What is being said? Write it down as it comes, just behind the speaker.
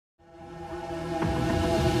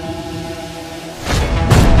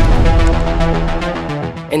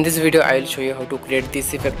In this video I will show you how to create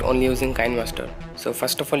this effect only using Kinemaster. So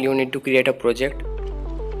first of all you need to create a project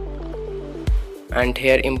and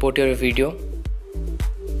here import your video.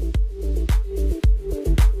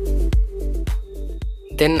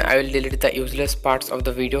 Then I will delete the useless parts of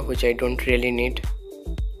the video which I don't really need.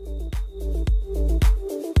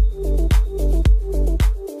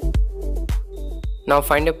 Now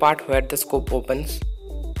find a part where the scope opens.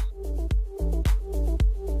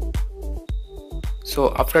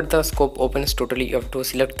 So after the scope opens totally, you have to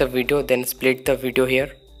select the video, then split the video here.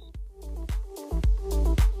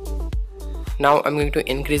 Now I'm going to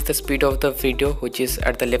increase the speed of the video which is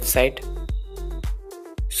at the left side.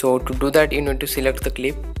 So to do that you need to select the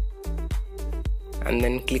clip and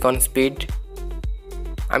then click on speed.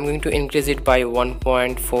 I'm going to increase it by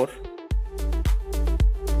 1.4.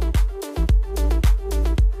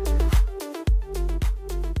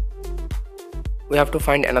 We have to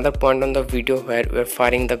find another point on the video where we are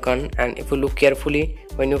firing the gun, and if you look carefully,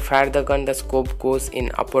 when you fire the gun the scope goes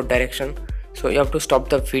in upward direction. So you have to stop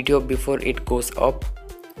the video before it goes up,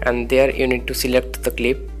 and there you need to select the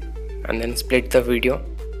clip and then split the video.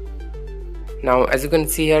 Now as you can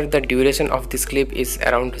see here, the duration of this clip is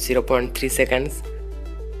around 0.3 seconds.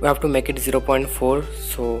 We have to make it 0.4,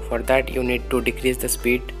 so for that you need to decrease the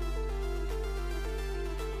speed.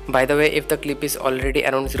 By the way, if the clip is already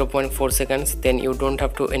around 0.4 seconds, then you don't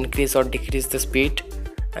have to increase or decrease the speed,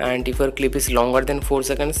 and if your clip is longer than 4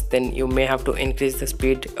 seconds, then you may have to increase the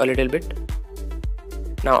speed a little bit.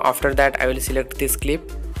 Now after that I will select this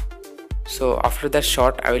clip. So after the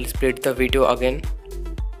shot I will split the video again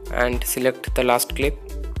and select the last clip,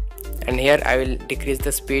 and here I will decrease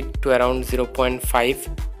the speed to around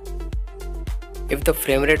 0.5. If the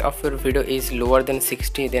frame rate of your video is lower than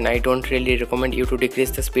 60, then I don't really recommend you to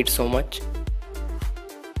decrease the speed so much.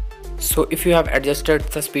 So if you have adjusted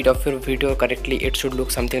the speed of your video correctly, it should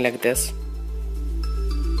look something like this.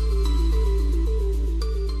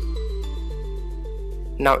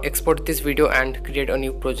 Now export this video and create a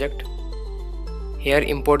new project. Here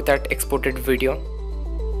import that exported video.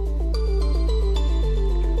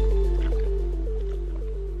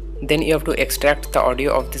 Then you have to extract the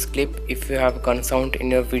audio of this clip if you have gun sound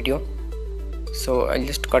in your video. So I'll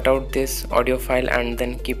just cut out this audio file and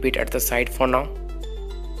then keep it at the side for now.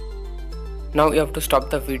 Now you have to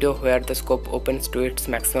stop the video where the scope opens to its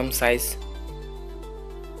maximum size,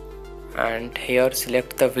 and here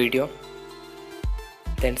select the video,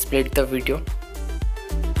 then split the video.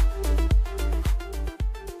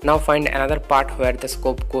 Now find another part where the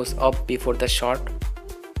scope goes up before the shot.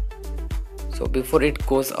 So before it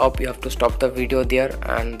goes up you have to stop the video there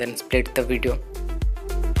and then split the video.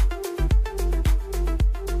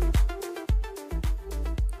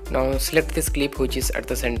 Now select this clip which is at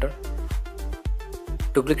the center.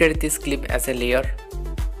 Duplicate this clip as a layer.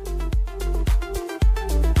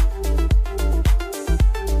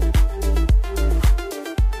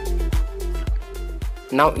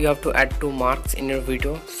 Now you have to add two marks in your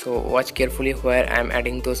video, so watch carefully where I am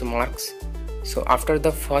adding those marks. So after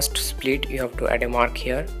the first split you have to add a mark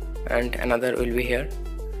here and another will be here.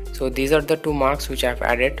 So these are the two marks which I have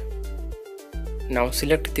added. Now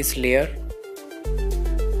select this layer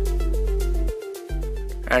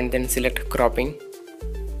and then select cropping.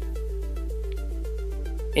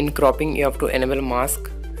 In cropping you have to enable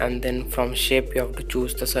mask, and then from shape you have to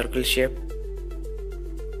choose the circle shape.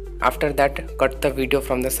 After that cut the video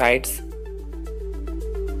from the sides.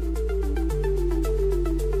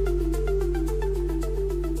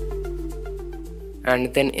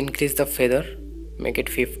 And then increase the feather, make it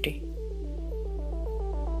 50.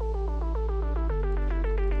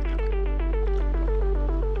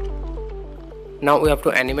 Now we have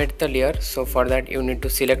to animate the layer, so for that you need to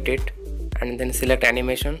select it and then select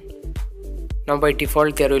animation. Now by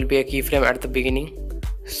default there will be a keyframe at the beginning,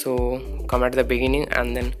 so come at the beginning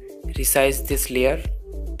and then resize this layer.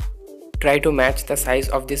 Try to match the size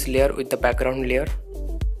of this layer with the background layer.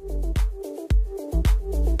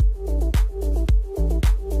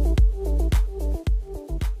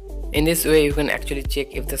 In this way you can actually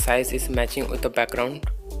check if the size is matching with the background.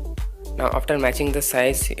 Now after matching the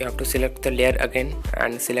size you have to select the layer again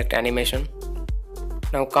and select animation.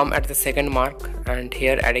 Now come at the second mark and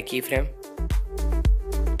here add a keyframe.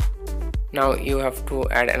 Now you have to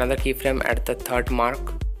add another keyframe at the third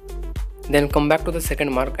mark. Then come back to the second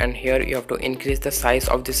mark and here you have to increase the size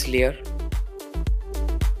of this layer.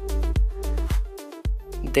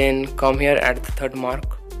 Then come here at the third mark,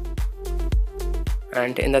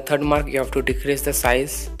 and in the third mark you have to decrease the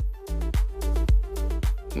size,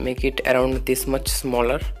 make it around this much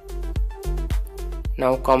smaller.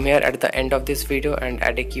 Now come here at the end of this video and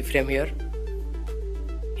add a keyframe here.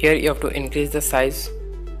 Here you have to increase the size,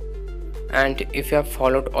 and if you have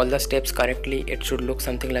followed all the steps correctly, it should look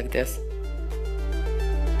something like this.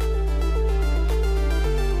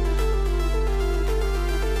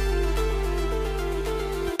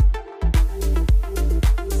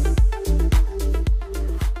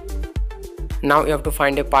 Now you have to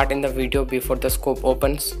find a part in the video before the scope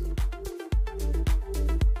opens.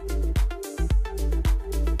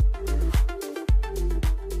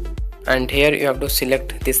 And here you have to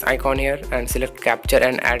select this icon here and select capture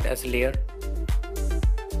and add as a layer.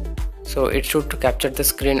 So it should capture the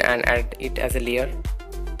screen and add it as a layer.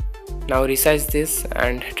 Now resize this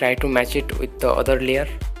and try to match it with the other layer.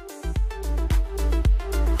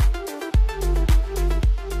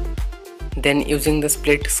 Then using the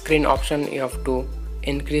split screen option, you have to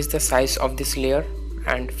increase the size of this layer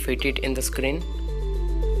and fit it in the screen.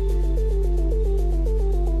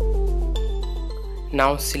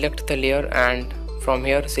 Now select the layer and from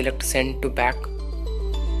here select send to back.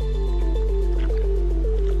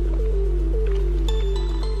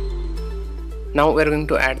 Now we are going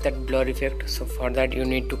to add that blur effect. So for that you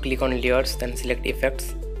need to click on layers, then select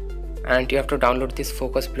effects, and you have to download this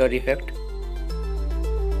focus blur effect.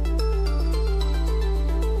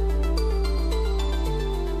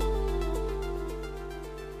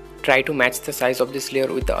 Try to match the size of this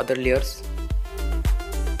layer with the other layers.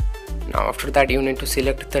 Now after that you need to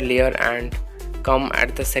select the layer and come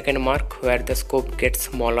at the second mark where the scope gets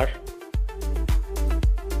smaller.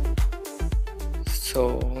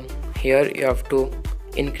 So here you have to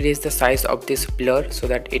increase the size of this blur so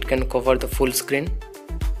that it can cover the full screen.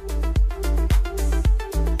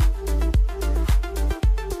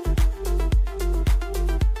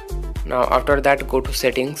 Now after that go to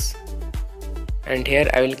settings, and here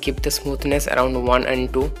I will keep the smoothness around 1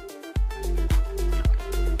 and 2,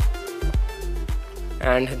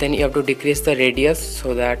 and then you have to decrease the radius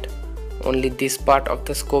so that only this part of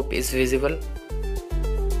the scope is visible.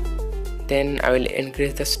 Then I will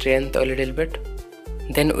increase the strength a little bit.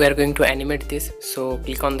 Then we are going to animate this, so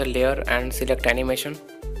click on the layer and select animation.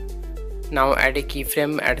 Now add a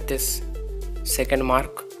keyframe at this second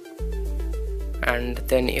mark, and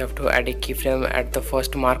then you have to add a keyframe at the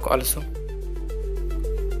first mark also.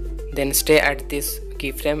 Then stay at this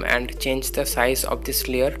keyframe and change the size of this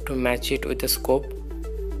layer to match it with the scope.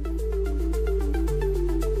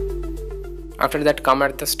 After that come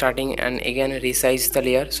at the starting and again resize the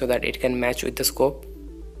layer so that it can match with the scope.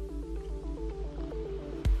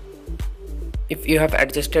 If you have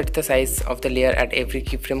adjusted the size of the layer at every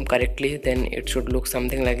keyframe correctly, then it should look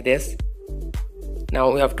something like this.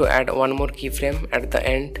 Now we have to add one more keyframe at the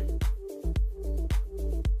end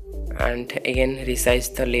and again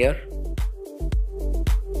resize the layer.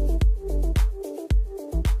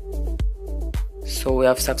 So we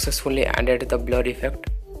have successfully added the blur effect.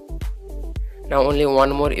 Now only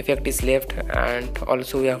one more effect is left, and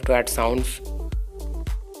also we have to add sounds.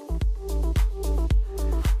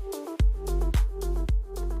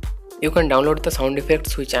 You can download the sound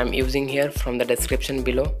effects which I am using here from the description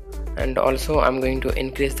below, and also I am going to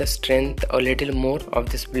increase the strength a little more of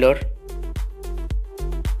this blur.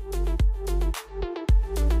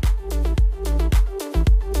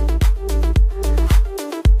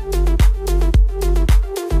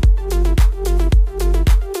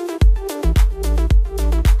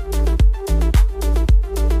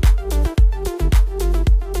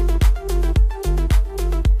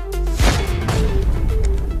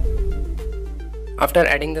 After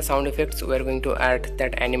adding the sound effects, we are going to add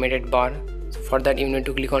that animated bar. So for that you need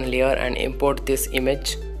to click on layer and import this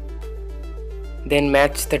image. Then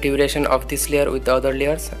match the duration of this layer with the other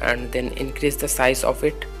layers and then increase the size of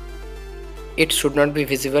it. It should not be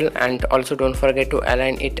visible, and also don't forget to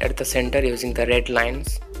align it at the center using the red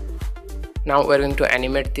lines. Now we are going to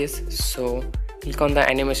animate this, so click on the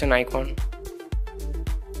animation icon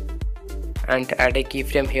and add a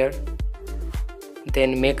keyframe here.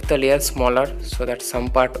 Then make the layer smaller so that some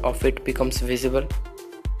part of it becomes visible,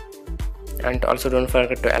 and also don't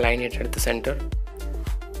forget to align it at the center.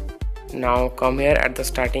 Now come here at the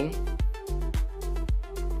starting.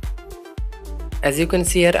 As you can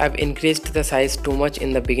see here, I've increased the size too much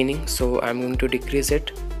in the beginning, so I'm going to decrease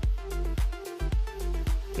it.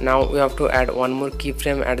 Now we have to add one more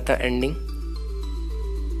keyframe at the ending.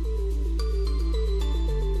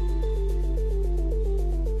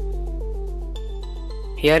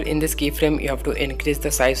 Here in this keyframe you have to increase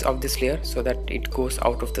the size of this layer so that it goes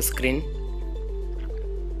out of the screen.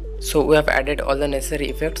 So we have added all the necessary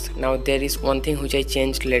effects. Now there is one thing which I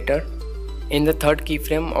changed later. In the third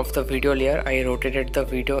keyframe of the video layer, I rotated the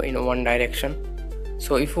video in one direction.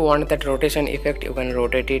 So if you want that rotation effect, you can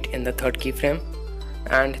rotate it in the third keyframe.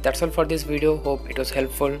 And that's all for this video. Hope it was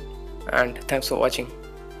helpful, and thanks for watching.